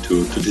happy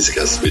to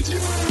discuss with you.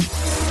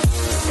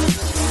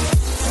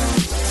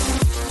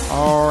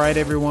 All right,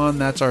 everyone,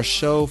 that's our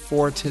show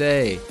for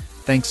today.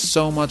 Thanks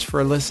so much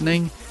for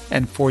listening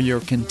and for your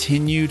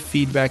continued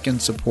feedback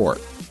and support.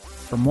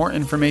 For more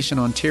information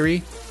on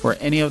Thierry or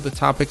any of the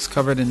topics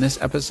covered in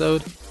this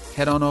episode,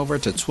 head on over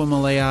to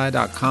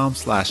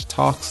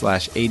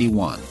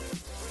twimlai.com/talk/81.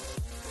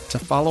 To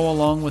follow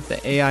along with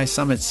the AI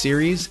Summit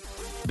series,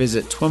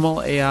 visit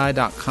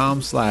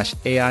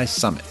twimlai.com/AI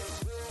Summit.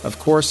 Of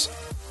course,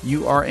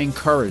 you are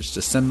encouraged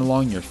to send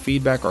along your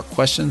feedback or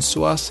questions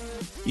to us,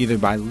 either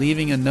by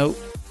leaving a note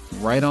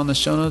right on the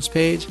show notes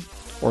page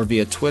or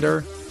via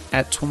Twitter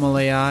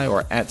 @TwimlAI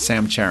or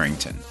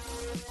 @SamCharrington.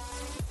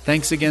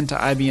 Thanks again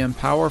to IBM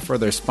Power for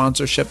their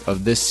sponsorship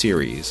of this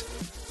series.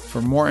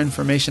 For more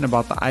information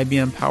about the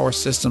IBM Power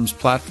Systems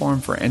platform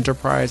for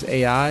enterprise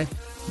AI,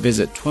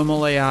 visit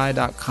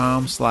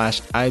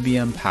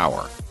twimlai.com/IBM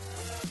Power.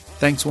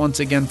 Thanks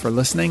once again for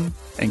listening,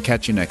 and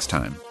catch you next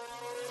time.